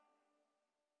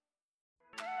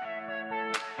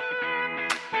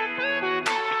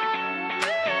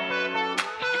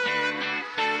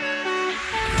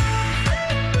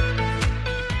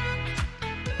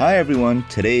Hi everyone,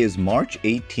 today is March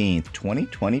 18th,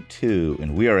 2022,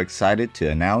 and we are excited to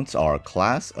announce our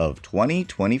class of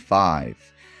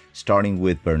 2025, starting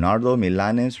with Bernardo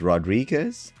Milanes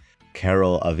Rodriguez,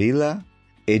 Carol Avila,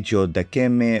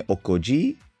 Ejodakeme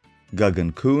Okoji,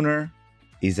 Gagan Cooner,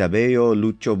 Isabello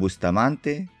Lucho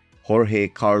Bustamante, Jorge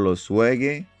Carlos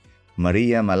Huegue,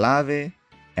 Maria Malave,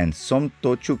 and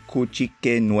Somto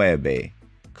Chukuchike Nueve.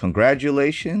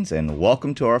 Congratulations and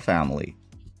welcome to our family.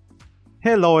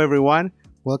 Hello everyone,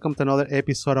 welcome to another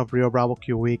episode of Rio Bravo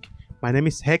Q Week. My name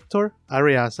is Hector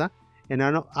Arriaza and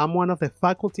I'm one of the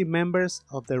faculty members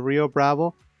of the Rio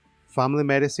Bravo Family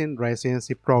Medicine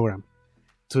Residency Program.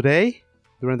 Today,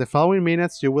 during the following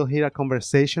minutes, you will hear a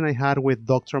conversation I had with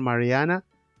Dr. Mariana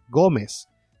Gomez.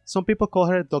 Some people call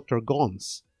her Dr.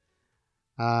 Gomes.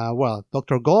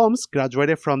 Dr. Gomes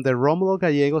graduated from the Romulo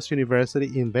Gallegos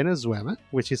University in Venezuela,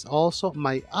 which is also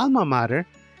my alma mater,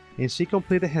 and she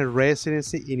completed her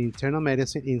residency in internal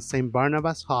medicine in St.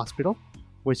 Barnabas Hospital,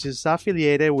 which is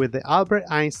affiliated with the Albert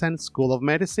Einstein School of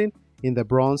Medicine in the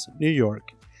Bronx, New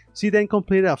York. She then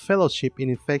completed a fellowship in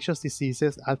infectious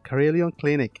diseases at Carilion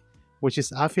Clinic, which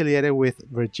is affiliated with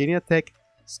Virginia Tech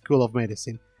School of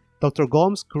Medicine. Dr.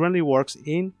 Gomes currently works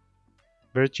in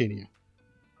Virginia.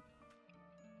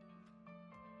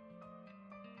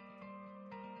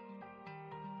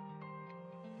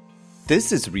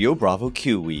 This is Rio Bravo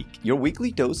Q Week, your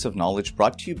weekly dose of knowledge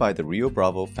brought to you by the Rio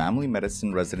Bravo Family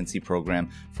Medicine Residency Program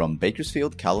from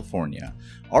Bakersfield, California.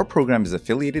 Our program is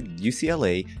affiliated with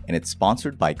UCLA and it's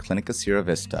sponsored by Clinica Sierra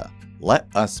Vista. Let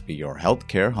us be your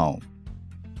healthcare home.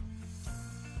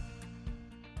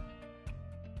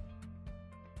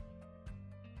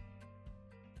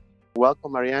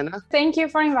 Welcome, Mariana. Thank you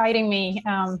for inviting me.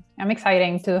 I'm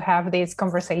excited to have this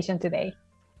conversation today.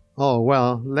 Oh,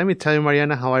 well, let me tell you,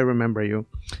 Mariana, how I remember you.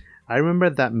 I remember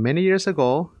that many years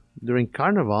ago, during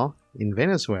Carnival in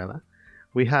Venezuela,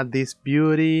 we had this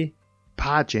beauty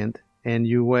pageant and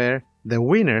you were the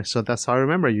winner. So that's how I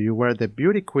remember you. You were the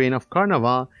beauty queen of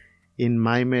Carnival in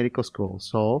my medical school.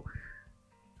 So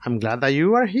I'm glad that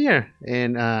you are here.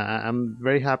 And I'm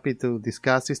very happy to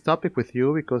discuss this topic with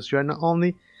you because you are not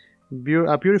only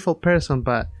a beautiful person,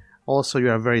 but also you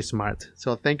are very smart.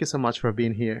 So thank you so much for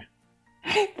being here.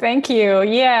 Thank you.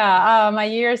 Yeah, my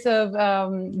years of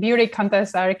beauty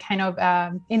contests are kind of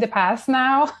in the past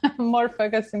now, more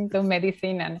focusing to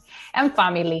medicine and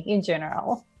family in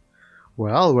general.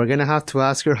 Well, we're going to have to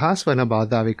ask your husband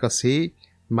about that because he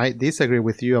might disagree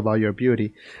with you about your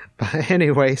beauty. But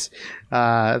anyways,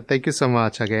 thank you so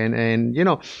much again. And, you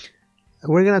know,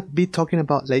 we're going to be talking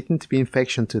about latent TB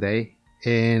infection today.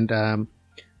 And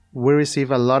we receive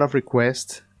a lot of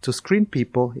requests to screen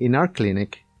people in our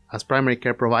clinic as primary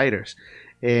care providers.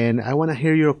 And I want to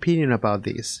hear your opinion about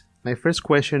this. My first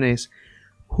question is,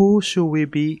 who should we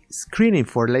be screening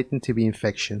for latent TB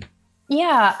infection?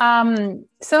 Yeah,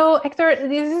 so Hector,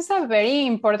 this is a very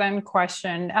important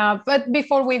question. But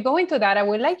before we go into that, I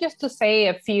would like just to say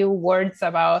a few words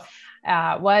about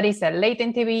what is a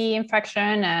latent TB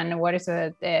infection and what is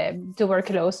a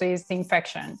tuberculosis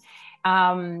infection.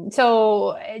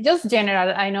 So just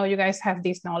general, I know you guys have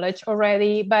this knowledge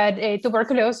already, but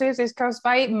tuberculosis is caused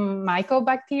by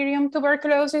Mycobacterium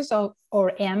tuberculosis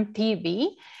or MTB.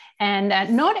 And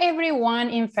not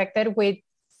everyone infected with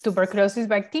tuberculosis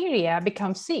bacteria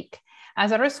becomes sick.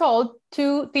 As a result,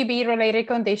 two TB-related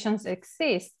conditions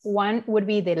exist. One would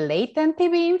be the latent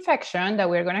TB infection that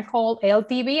we're going to call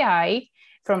LTBI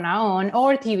from now on,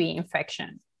 or TB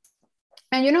infection.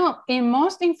 And you know, in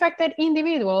most infected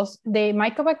individuals, the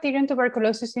Mycobacterium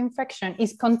tuberculosis infection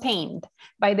is contained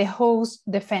by the host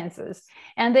defenses.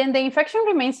 And then the infection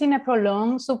remains in a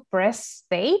prolonged suppressed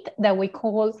state that we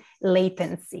call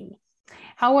latency.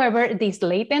 However, this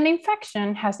latent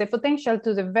infection has the potential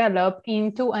to develop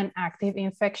into an active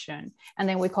infection, and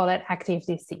then we call it active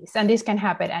disease. And this can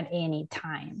happen at any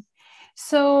time.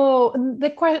 So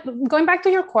going back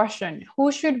to your question,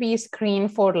 who should be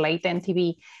screened for latent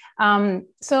TB?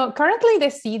 So currently the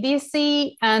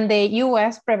CDC and the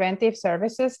U.S. Preventive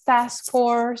Services Task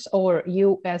Force, or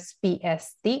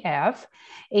USPSTF,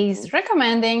 is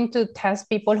recommending to test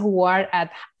people who are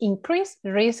at increased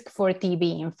risk for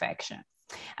TB infection.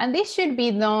 And this should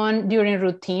be done during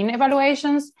routine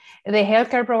evaluations. The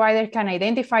healthcare provider can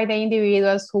identify the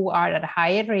individuals who are at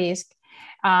higher risk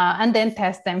and then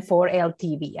test them for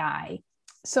LTBI.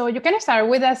 So you can start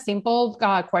with a simple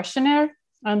questionnaire.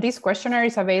 And this questionnaire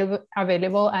is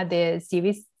available at the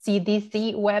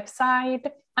CDC website.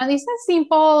 And it's a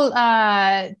simple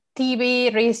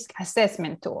TB risk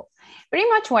assessment tool. Pretty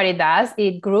much what it does,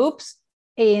 it groups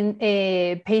in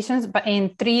patients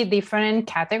in three different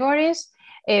categories.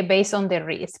 based on the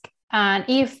risk. And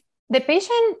if the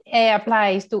patient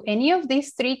applies to any of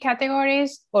these three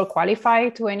categories or qualify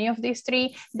to any of these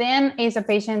three, then is a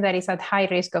patient that is at high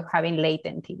risk of having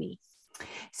latent TB.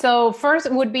 So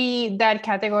first would be that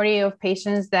category of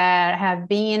patients that have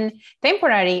been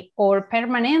temporary or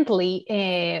permanently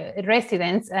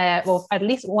residents of at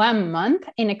least 1 month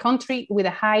in a country with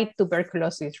a high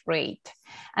tuberculosis rate.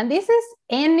 And this is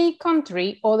any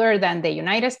country other than the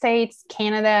United States,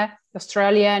 Canada,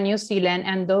 Australia, New Zealand,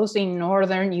 and those in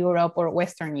Northern Europe or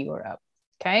Western Europe.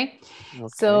 Okay.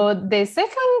 So the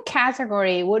second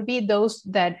category would be those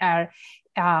that are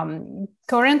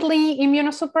currently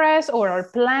immunosuppressed or are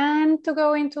planned to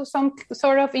go into some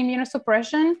sort of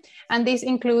immunosuppression. And this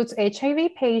includes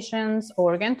HIV patients,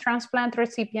 organ transplant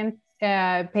recipient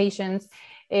patients,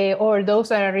 or those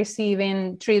that are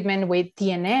receiving treatment with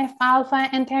TNF alpha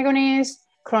antagonists,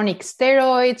 chronic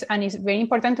steroids. And it's very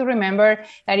important to remember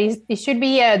that it should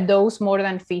be a dose more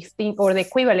than 15 or the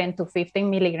equivalent to 15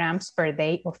 milligrams per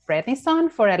day of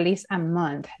prednisone for at least a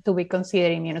month to be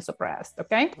considered immunosuppressed.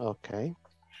 Okay.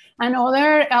 And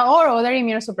other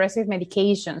immunosuppressive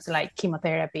medications like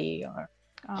chemotherapy or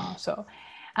so.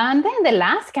 And then the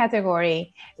last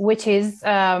category, which is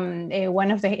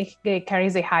one of the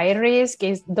carries a higher risk,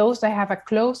 is those that have a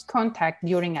close contact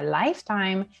during a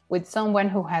lifetime with someone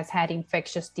who has had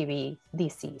infectious TB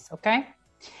disease. Okay.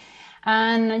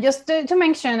 And just to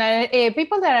mention that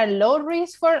people that are low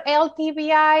risk for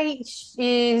LTBI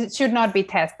should not be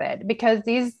tested because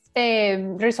these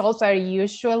results are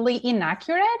usually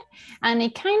inaccurate, and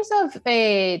it kind of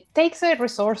takes the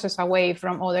resources away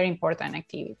from other important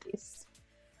activities.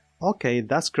 Okay,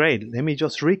 that's great. Let me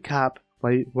just recap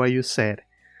what you said.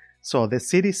 So the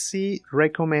CDC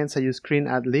recommends that you screen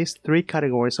at least 3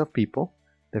 categories of people.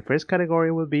 The first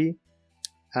category will be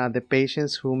the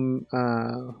patients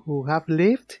who have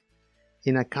lived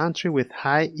in a country with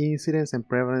high incidence and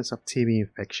prevalence of TB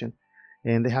infection,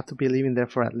 and they have to be living there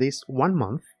for at least 1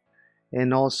 month.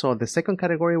 And also the second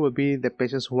category will be the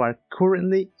patients who are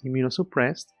currently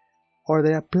immunosuppressed or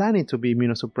they are planning to be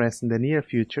immunosuppressed in the near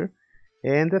future.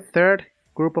 And the third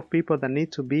group of people that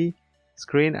need to be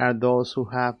screened are those who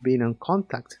have been in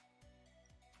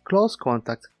close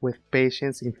contact with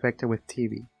patients infected with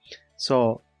TB.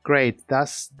 So great,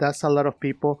 that's a lot of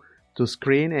people to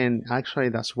screen, and actually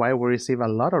that's why we receive a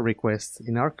lot of requests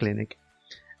in our clinic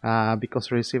because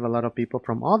we receive a lot of people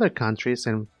from other countries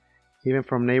and even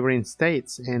from neighboring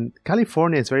states. And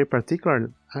California is very particular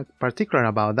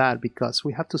about that because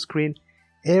we have to screen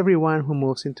everyone who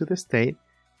moves into the state,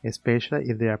 especially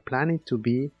if they are planning to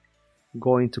be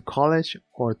going to college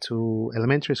or to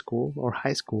elementary school or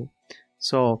high school.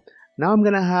 So now I'm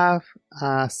gonna have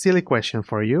a silly question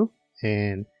for you,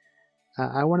 and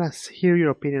I want to hear your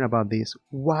opinion about this.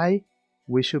 Why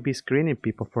we should be screening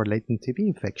people for latent TB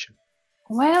infection?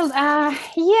 Well,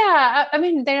 yeah, I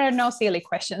mean, there are no silly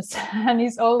questions, and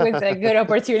it's always a good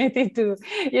opportunity to,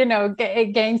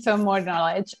 gain some more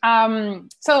knowledge.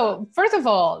 So first of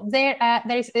all, there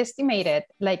is estimated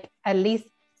like at least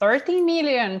 30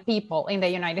 million people in the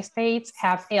United States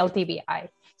have LTBI.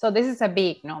 So this is a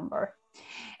big number.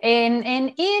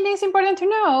 And it is important to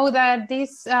know that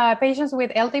these patients with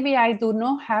LTBI do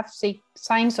not have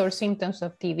signs or symptoms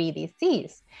of TB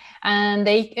disease. And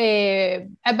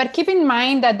but keep in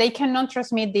mind that they cannot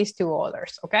transmit this to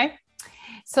others, okay?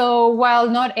 So while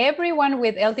not everyone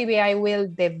with LTBI will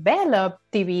develop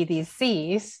TB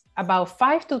disease, about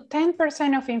 5 to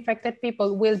 10% of infected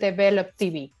people will develop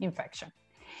TB infection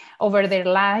over their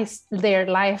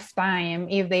lifetime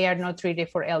if they are not treated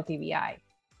for LTBI.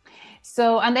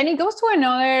 So, and then it goes to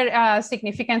another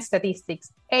significant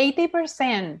statistics.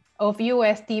 80% of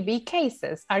US TB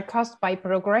cases are caused by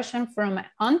progression from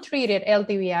untreated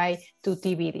LTBI to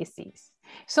TB disease.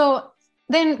 So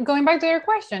then going back to your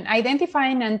question,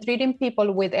 identifying and treating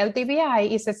people with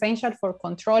LTBI is essential for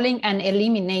controlling and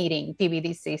eliminating TB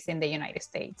disease in the United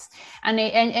States. And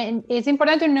it's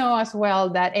important to know as well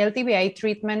that LTBI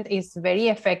treatment is very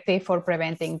effective for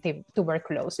preventing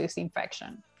tuberculosis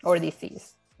infection or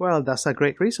disease. Well, that's a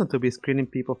great reason to be screening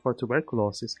people for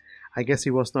tuberculosis. I guess it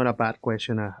was not a bad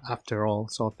question after all,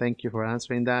 so thank you for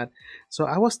answering that. So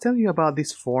I was telling you about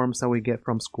these forms that we get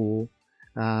from school.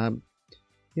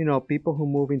 People who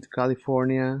move into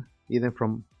California, either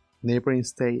from neighboring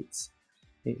states,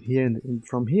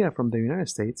 from the United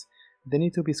States, they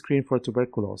need to be screened for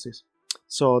tuberculosis.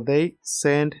 So they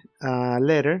send a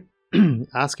letter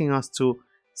asking us to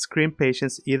screen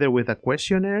patients either with a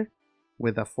questionnaire,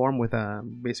 with a form with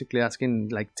basically asking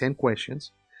like 10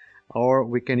 questions, or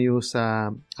we can use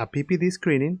a PPD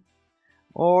screening,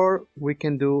 or we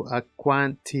can do a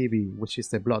QuantTB, which is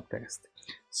the blood test.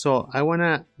 So I want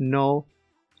to know,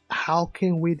 how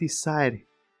can we decide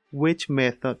which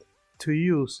method to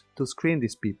use to screen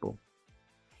these people?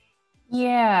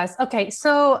 Yes. Okay.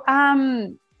 So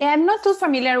I'm not too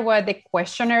familiar with the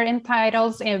questionnaire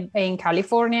entitles in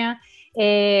California.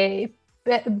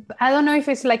 But I don't know if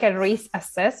it's like a risk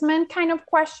assessment kind of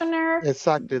questionnaire.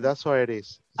 Exactly, that's what it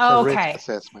is. It's a risk Okay.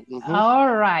 assessment.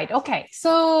 All right. Okay.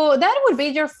 So that would be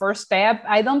your first step.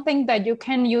 I don't think that you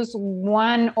can use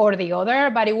one or the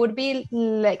other, but it would be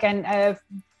like a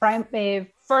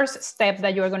first step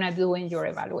that you're going to do in your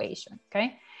evaluation.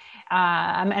 Okay.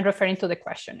 I'm referring to the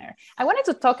questionnaire. I wanted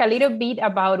to talk a little bit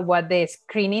about what the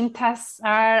screening tests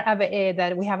are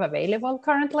that we have available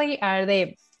currently. Are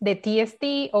the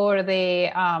TST or the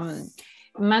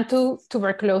Mantle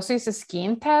tuberculosis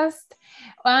skin test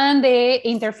and the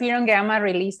interferon gamma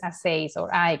release assays or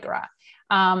IGRA.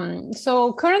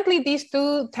 So currently these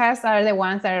two tests are the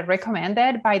ones that are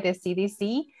recommended by the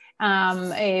CDC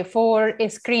for a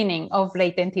screening of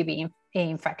latent TB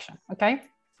infection, okay?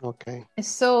 Okay.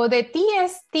 So the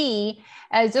TST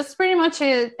is just pretty much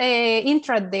a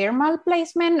intradermal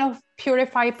placement of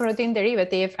purified protein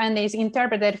derivative and is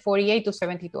interpreted 48 to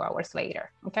 72 hours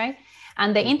later, okay?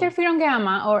 And the interferon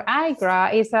gamma or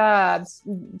IGRA is a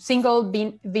single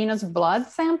venous blood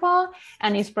sample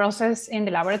and is processed in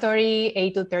the laboratory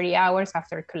 8 to 30 hours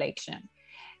after collection.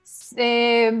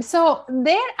 So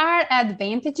there are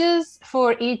advantages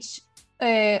for each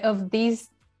of these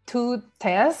two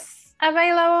tests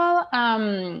available.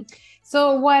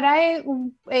 So what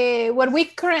we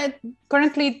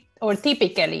currently or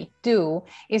typically do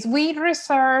is we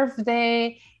reserve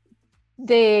the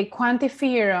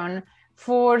quantiferon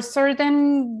for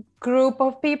certain group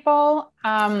of people,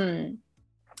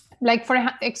 like for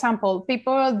example,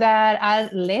 people that are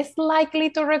less likely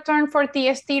to return for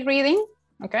TST reading.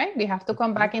 Okay, they have to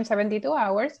come back in 72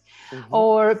 hours,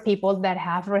 or people that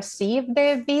have received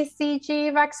the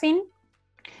BCG vaccine,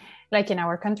 like in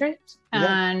our country,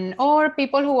 and or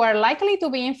people who are likely to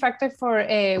be infected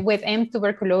with M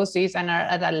tuberculosis and are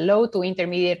at a low to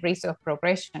intermediate risk of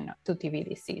progression to TB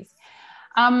disease.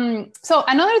 So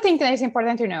another thing that is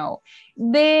important to know,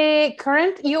 the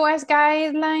current US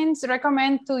guidelines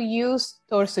recommend to use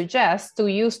or suggest to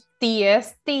use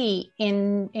TST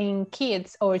in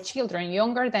kids or children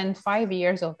younger than 5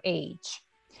 years of age.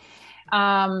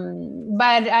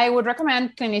 But I would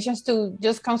recommend clinicians to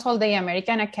just consult the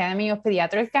American Academy of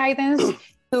Pediatric guidance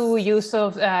for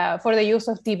the use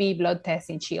of TB blood tests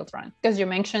in children, because you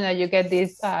mentioned that you get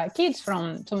these kids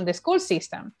from the school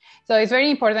system. So it's very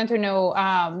important to know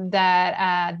that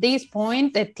at this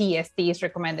point, the TST is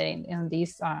recommended in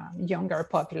this younger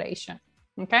population,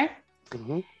 okay?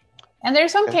 And there are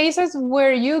some cases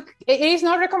where it is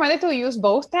not recommended to use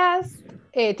both tests,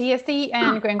 TST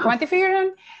and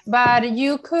quantiferon, but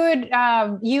you could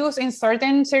use in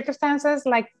certain circumstances,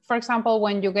 like for example,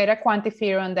 when you get a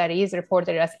quantiferon that is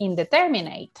reported as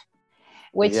indeterminate,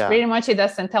 which pretty much it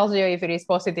doesn't tell you if it is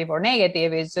positive or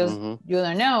negative, it's just you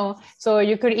don't know. So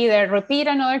you could either repeat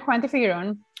another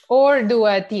quantiferon or do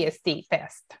a TST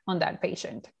test on that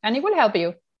patient, and it will help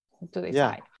you to decide.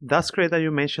 Yeah, that's great that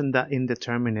you mentioned that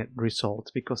indeterminate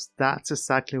result, because that's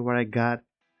exactly what I got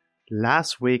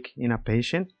last week in a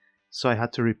patient. So I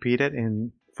had to repeat it,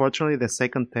 and fortunately the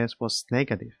second test was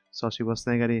negative. So she was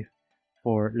negative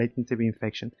for latent TB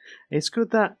infection. It's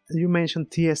good that you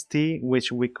mentioned TST,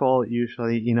 which we call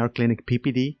usually in our clinic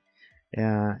PPD,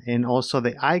 and also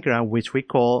the IGRA, which we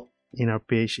call in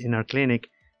our clinic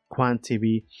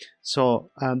QuantTB. So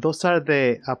those are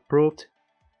the approved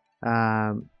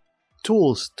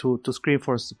tools to screen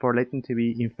for latent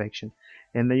TB infection.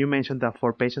 And then you mentioned that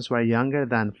for patients who are younger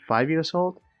than 5 years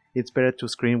old, it's better to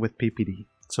screen with PPD.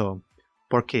 So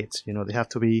for kids, they have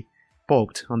to be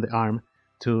poked on the arm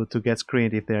to get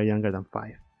screened if they are younger than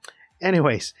 5.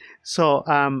 Anyways, so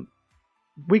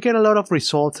we get a lot of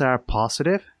results that are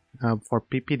positive for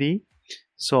PPD.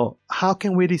 So how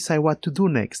can we decide what to do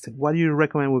next? What do you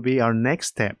recommend would be our next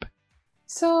step?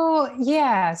 So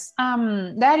yes,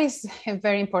 that is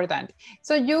very important.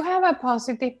 So you have a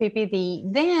positive PPD,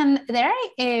 then there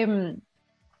are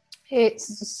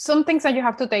some things that you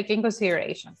have to take in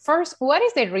consideration. First, what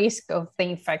is the risk of the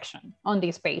infection on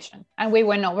this patient? And we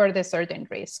went over the certain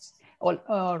risks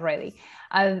already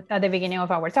at the beginning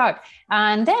of our talk.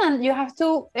 And then you have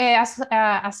to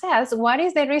assess what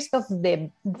is the risk of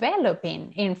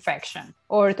developing infection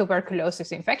or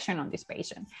tuberculosis infection on this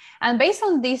patient. And based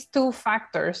on these two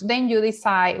factors, then you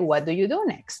decide what do you do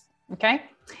next, okay?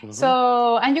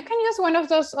 So, and you can use one of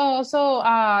those also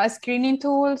screening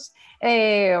tools.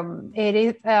 It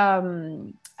is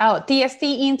TST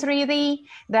in 3D,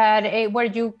 that where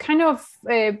you kind of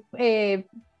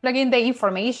plug in the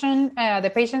information,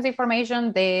 the patient's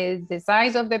information, the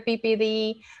size of the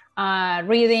PPD,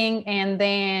 reading, and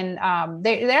then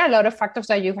there are a lot of factors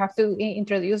that you have to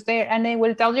introduce there, and they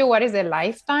will tell you what is the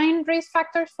lifetime risk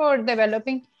factors for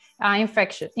developing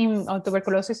infection,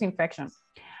 tuberculosis infection.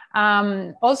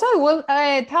 Also, it will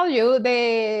tell you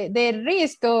the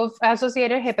risk of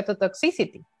associated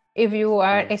hepatotoxicity if you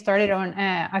are started on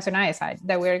isoniazid,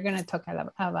 that we're going to talk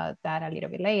about that a little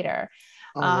bit later.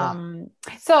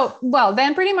 So, well,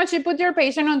 then pretty much you put your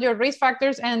patient on your risk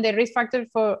factors and the risk factors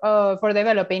for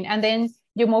developing, and then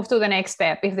you move to the next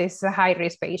step if this is a high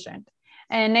risk patient.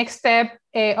 And next step,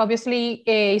 obviously,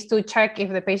 is to check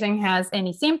if the patient has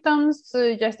any symptoms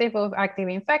suggestive of active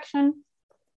infection.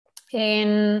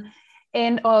 And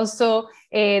also,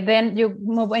 then you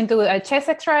move into a chest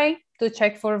X-ray to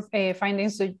check for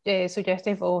findings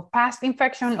suggestive of past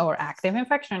infection or active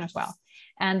infection as well.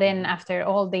 And then after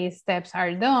all these steps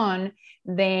are done,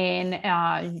 then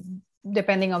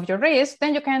depending on your risk,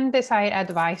 then you can decide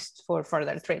advice for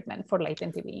further treatment for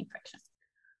latent TB infection.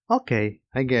 Okay,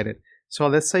 I get it. So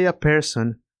let's say a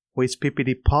person who is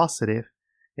PPD positive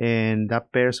and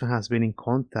that person has been in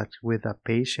contact with a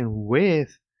patient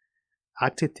with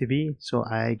active TB. So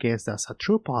I guess that's a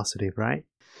true positive, right?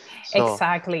 So,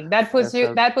 exactly. That puts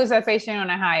a patient on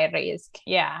a higher risk.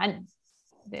 Yeah. And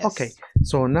yes. Okay.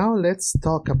 So now let's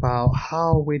talk about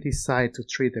how we decide to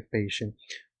treat the patient.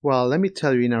 Well, let me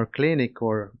tell you, in our clinic,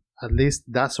 or at least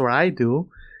that's what I do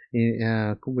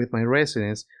with my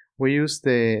residents, we use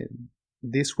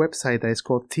this website that is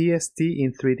called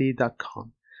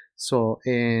tstin3d.com. So,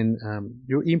 and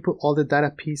you input all the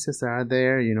data pieces that are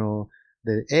there, you know,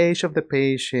 the age of the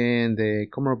patient, the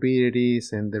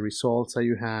comorbidities, and the results that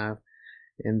you have,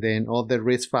 and then all the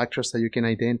risk factors that you can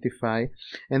identify.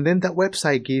 And then that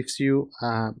website gives you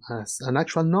an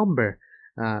actual number,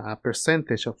 a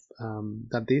percentage of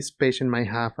that this patient might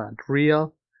have a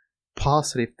real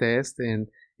positive test, and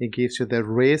it gives you the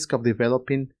risk of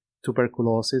developing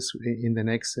tuberculosis in the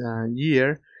next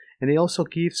year. And it also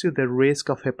gives you the risk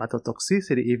of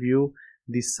hepatotoxicity if you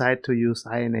decide to use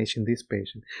INH in this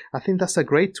patient. I think that's a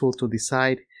great tool to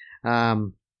decide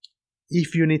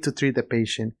if you need to treat the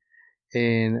patient.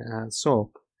 And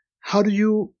so how do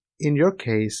you, in your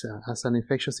case, as an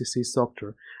infectious disease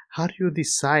doctor, how do you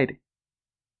decide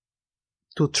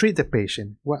to treat the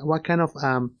patient? What kind of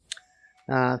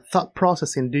thought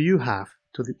processing do you have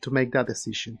to make that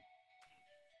decision?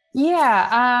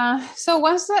 Yeah. So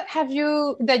once that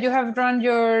you have run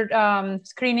your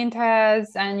screening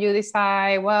tests and you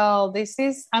decide, well,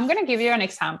 I'm going to give you an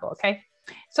example. Okay.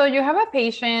 So you have a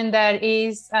patient that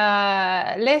is,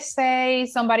 let's say,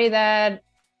 somebody that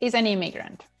is an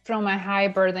immigrant from a high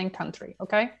burden country.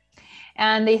 Okay.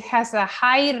 And it has a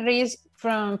high risk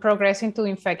from progressing to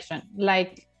infection,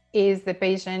 like if the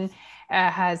patient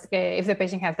has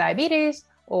diabetes,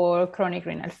 or chronic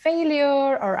renal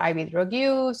failure, or IV drug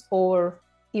use, or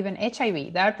even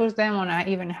HIV. That puts them on an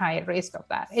even higher risk of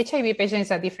that. HIV patients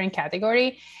is a different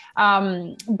category,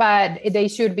 but they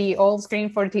should be all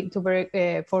screened for latent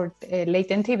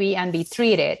TB and be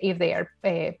treated if they are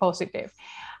positive.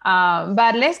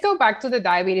 But let's go back to the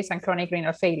diabetes and chronic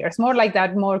renal failure. It's more like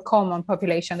that more common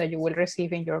population that you will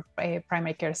receive in your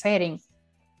primary care setting.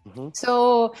 Mm-hmm.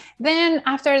 So then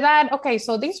after that, okay,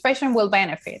 so this patient will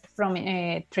benefit from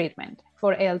treatment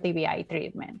for LTBI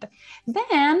treatment.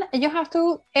 Then you have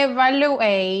to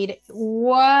evaluate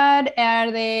what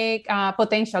are the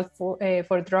potential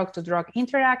for drug-to-drug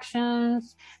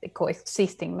interactions, the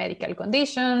coexisting medical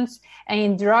conditions,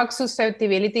 and drug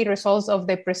susceptibility results of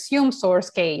the presumed source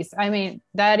case. I mean,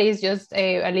 that is just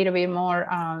a little bit more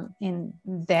in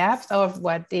depth of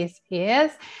what this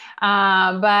is.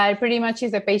 But pretty much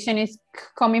if the patient is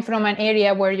coming from an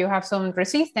area where you have some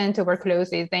resistant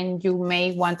tuberculosis, then you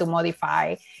may want to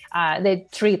modify the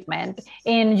treatment,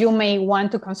 and you may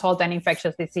want to consult an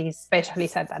infectious disease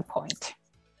specialist at that point.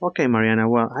 Okay, Mariana.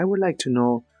 Well, I would like to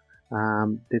know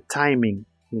the timing.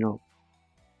 You know,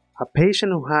 a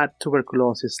patient who had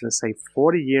tuberculosis, let's say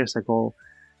 40 years ago,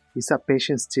 is that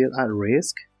patient still at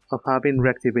risk of having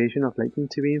reactivation of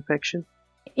latent TB infection?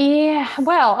 Yeah,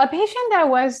 well, a patient that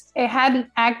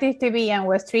had active TB and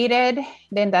was treated,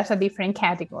 then that's a different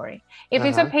category. If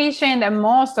it's a patient, and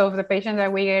most of the patients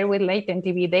that we get with latent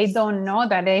TB, they don't know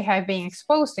that they have been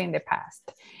exposed in the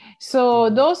past. So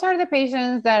those are the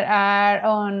patients that are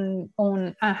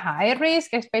on a high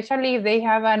risk, especially if they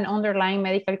have an underlying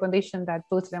medical condition that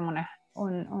puts them on a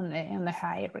on the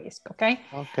high risk. Okay.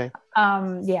 Okay.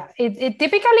 It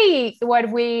typically what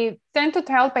we tend to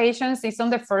tell patients is on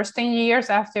the first 10 years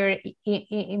after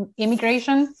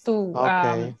immigration to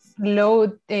low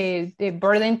the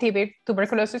burden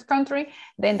tuberculosis country,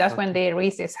 then that's when the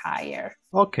risk is higher.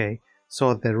 Okay,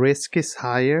 so the risk is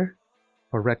higher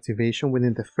for reactivation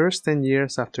within the first 10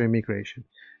 years after immigration.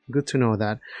 Good to know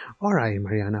that. All right,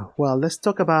 Mariana. Well, let's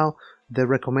talk about the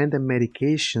recommended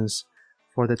medications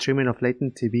for the treatment of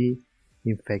latent TB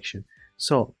infection.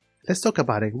 So let's talk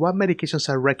about it. What medications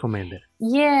are recommended?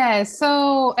 Yeah,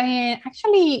 so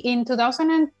actually in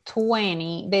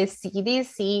 2020, the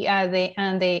CDC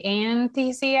and the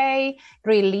NTCA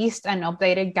released an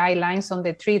updated guidelines on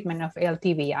the treatment of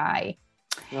LTBI.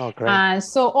 Oh, great.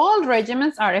 So all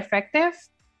regimens are effective,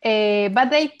 but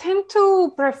they tend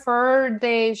to prefer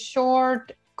the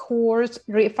short course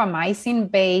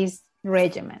rifamycin-based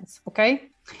regimens, okay?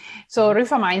 So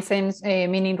rifamycin,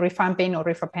 meaning rifampin or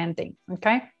rifapentin,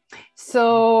 okay?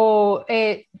 So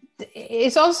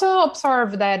it's also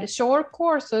observed that short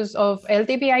courses of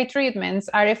LTBI treatments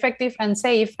are effective and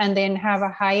safe and then have a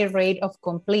higher rate of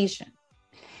completion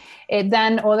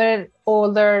than other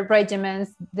older regimens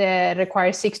that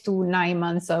require 6 to 9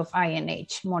 months of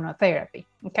INH monotherapy,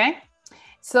 okay?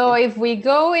 So if we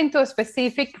go into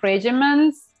specific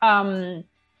regimens,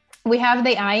 we have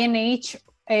the INH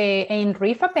in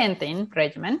rifapentin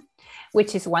regimen,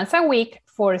 which is once a week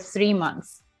for 3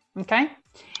 months, okay?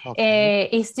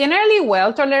 It's generally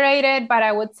well tolerated, but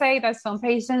I would say that some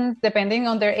patients, depending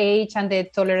on their age and the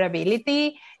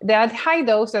tolerability, that high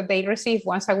dose that they receive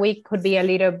once a week could be a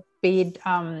little bit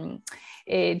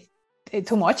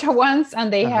too much at once,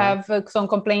 and they have some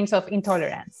complaints of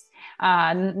intolerance,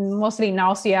 mostly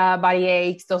nausea, body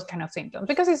aches, those kind of symptoms,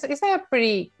 because it's a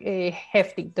pretty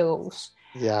hefty dose.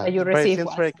 Yeah, that you but receive it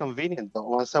seems very convenient though.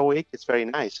 Once a week, it's very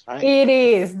nice, right? It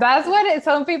is. That's what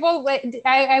some people,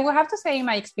 I will have to say in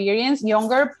my experience,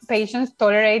 younger patients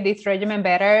tolerate this regimen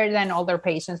better than older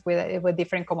patients with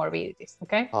different comorbidities,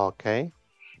 okay? Okay.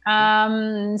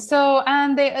 So,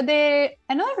 and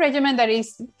another regimen that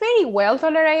is very well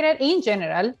tolerated in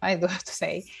general, I do have to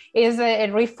say, is a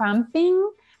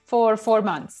rifampin for 4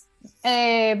 months.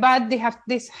 But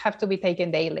these have to be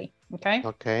taken daily, okay?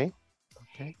 Okay.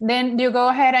 Then you go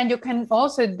ahead and you can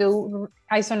also do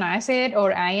isoniazid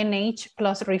or INH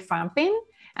plus rifampin.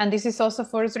 And this is also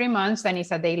for 3 months and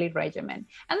it's a daily regimen.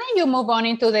 And then you move on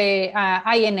into the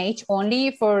INH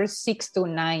only for 6 to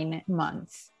 9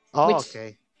 months. Oh,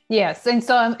 okay. Yes. And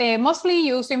so mostly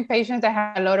used in patients that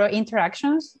have a lot of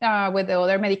interactions with the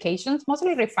other medications.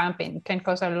 Mostly rifampin can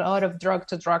cause a lot of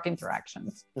drug-to-drug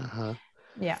interactions.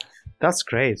 Yeah. That's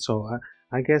great. So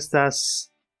I guess that's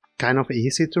kind of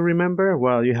easy to remember.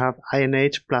 Well, you have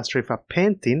INH plus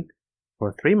rifapentin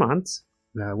for 3 months.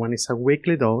 That one is a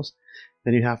weekly dose.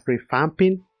 Then you have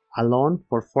rifampin alone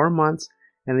for 4 months.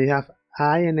 And then you have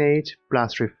INH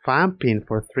plus rifampin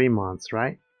for 3 months,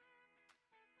 right?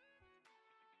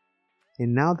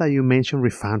 And now that you mentioned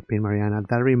rifampin, Mariana,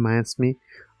 that reminds me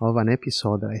of an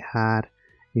episode that I had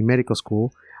in medical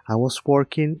school. I was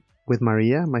working with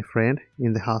Maria, my friend,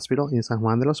 in the hospital in San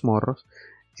Juan de los Morros,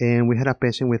 and we had a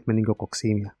patient with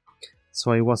meningococcemia.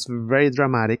 So it was very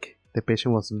dramatic. The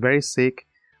patient was very sick.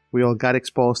 We all got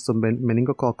exposed to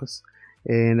meningococcus,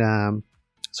 and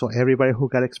so everybody who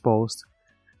got exposed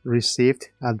received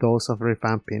a dose of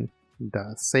rifampin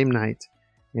the same night.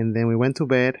 And then we went to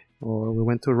bed, or we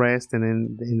went to rest, and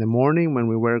then in the morning when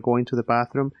we were going to the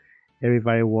bathroom,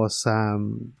 everybody was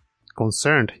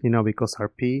concerned, because our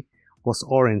pee was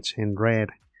orange and red.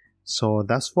 So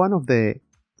that's one of the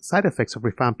side effects of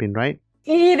rifampin, right?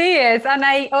 It is. And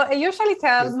I usually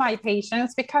tell my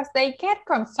patients, because they get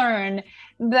concerned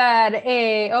that,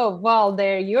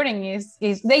 their urine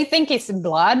is they think it's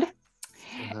blood.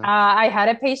 I had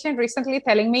a patient recently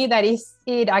telling me that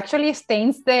it actually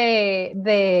stains the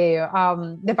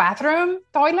bathroom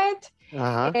toilet.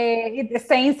 It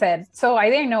stains it. So I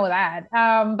didn't know that.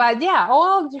 But yeah,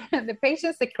 all the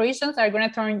patient's secretions are going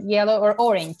to turn yellow or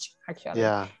orange, actually.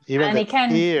 Yeah, even the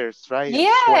tears, right?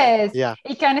 Yes. Yeah.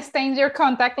 It can stain your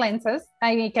contact lenses,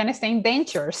 and it can stain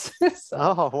dentures. So,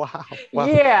 oh, wow.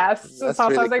 Yes. That's so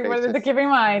really something crazy. to keep in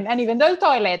mind. And even the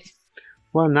toilet.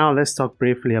 Well, now let's talk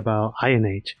briefly about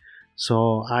INH.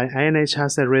 So INH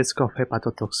has a risk of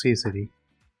hepatotoxicity.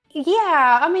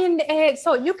 Yeah, I mean,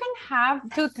 so you can have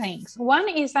two things. One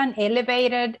is an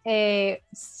elevated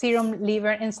serum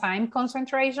liver enzyme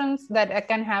concentrations that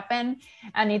can happen,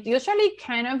 and it usually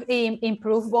kind of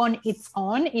improve on its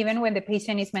own, even when the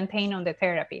patient is maintained on the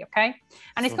therapy, okay?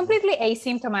 And it's completely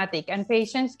asymptomatic, and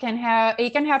patients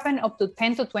it can happen up to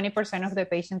 10 to 20% of the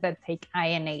patients that take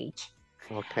INH.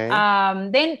 Okay.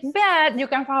 But you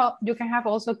can have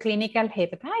also clinical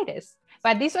hepatitis,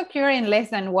 but this occur in less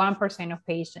than 1% of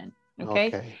patients.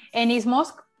 Okay. And it's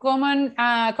most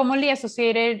commonly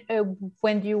associated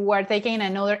when you are taking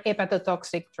another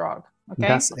hepatotoxic drug. Okay.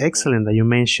 That's excellent that you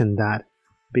mentioned that,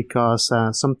 because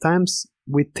sometimes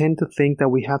we tend to think that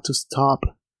we have to stop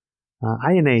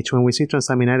INH when we see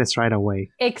transaminitis right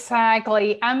away.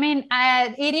 Exactly. I mean,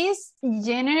 it is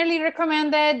generally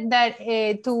recommended that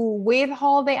to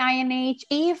withhold the INH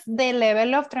if the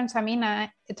level of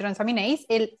transaminase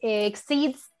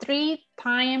exceeds 3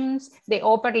 times the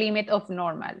upper limit of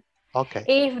normal. Okay.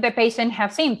 If the patient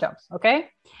has symptoms, okay?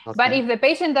 But if the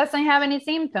patient doesn't have any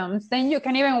symptoms, then you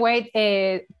can even wait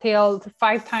till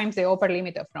 5 times the upper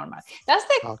limit of normal. That's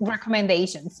the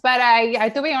recommendations. But I,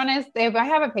 to be honest, if I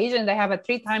have a patient that have a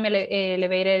 3-time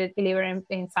elevated liver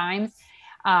enzymes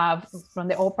from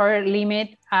the upper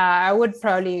limit, I would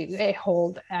probably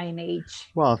hold INH.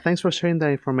 Well, thanks for sharing that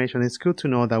information. It's good to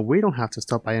know that we don't have to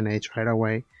stop INH right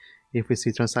away if we see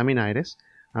transaminitis,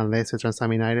 unless the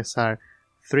transaminitis are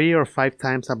 3 or 5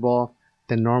 times above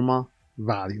the normal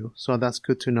value. So that's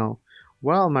good to know.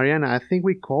 Well, Mariana, I think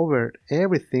we covered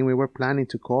everything we were planning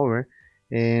to cover,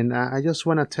 and I just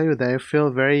want to tell you that I feel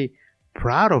very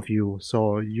proud of you.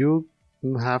 So you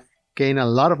have gained a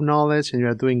lot of knowledge, and you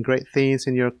are doing great things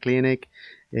in your clinic,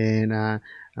 and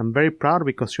I'm very proud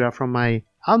because you are from my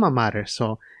alma mater.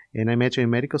 And I met you in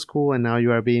medical school, and now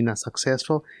you are being a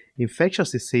successful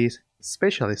infectious disease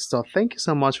specialist. So thank you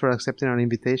so much for accepting our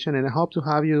invitation, and I hope to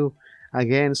have you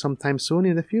again sometime soon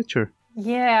in the future.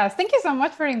 Yes, thank you so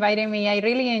much for inviting me. I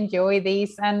really enjoy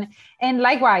this, and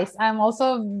likewise, I'm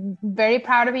also very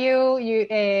proud of you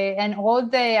and all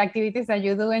the activities that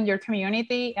you do in your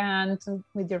community and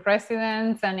with your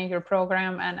residents and in your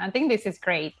program. And I think this is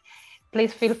great.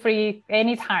 Please feel free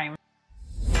anytime.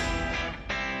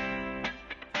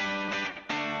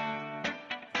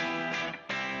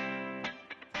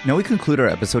 Now we conclude our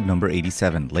episode number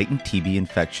 87, Latent TB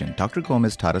Infection. Dr.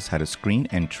 Gomez taught us how to screen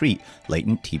and treat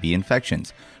latent TB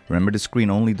infections. Remember to screen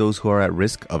only those who are at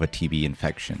risk of a TB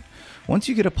infection. Once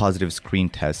you get a positive screen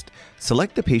test,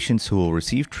 select the patients who will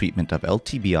receive treatment of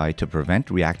LTBI to prevent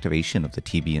reactivation of the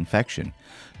TB infection.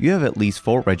 You have at least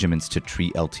 4 regimens to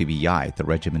treat LTBI. The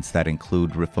regimens that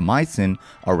include rifamycin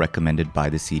are recommended by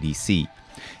the CDC.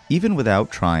 Even without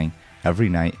trying, every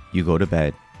night you go to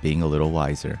bed being a little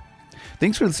wiser.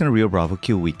 Thanks for listening to Rio Bravo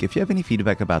Q Week. If you have any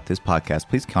feedback about this podcast,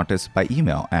 please contact us by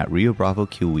email at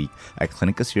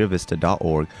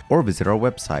riobravoqweek@clinicasierravista.org or visit our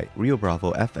website,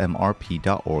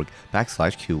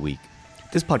 riobravo.fmrp.org/QWeek.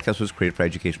 This podcast was created for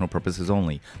educational purposes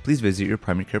only. Please visit your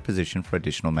primary care physician for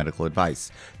additional medical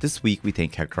advice. This week, we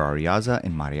thank Hector Arriaza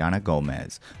and Mariana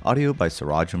Gomez. Audio by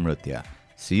Suraj Amrutia.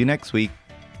 See you next week.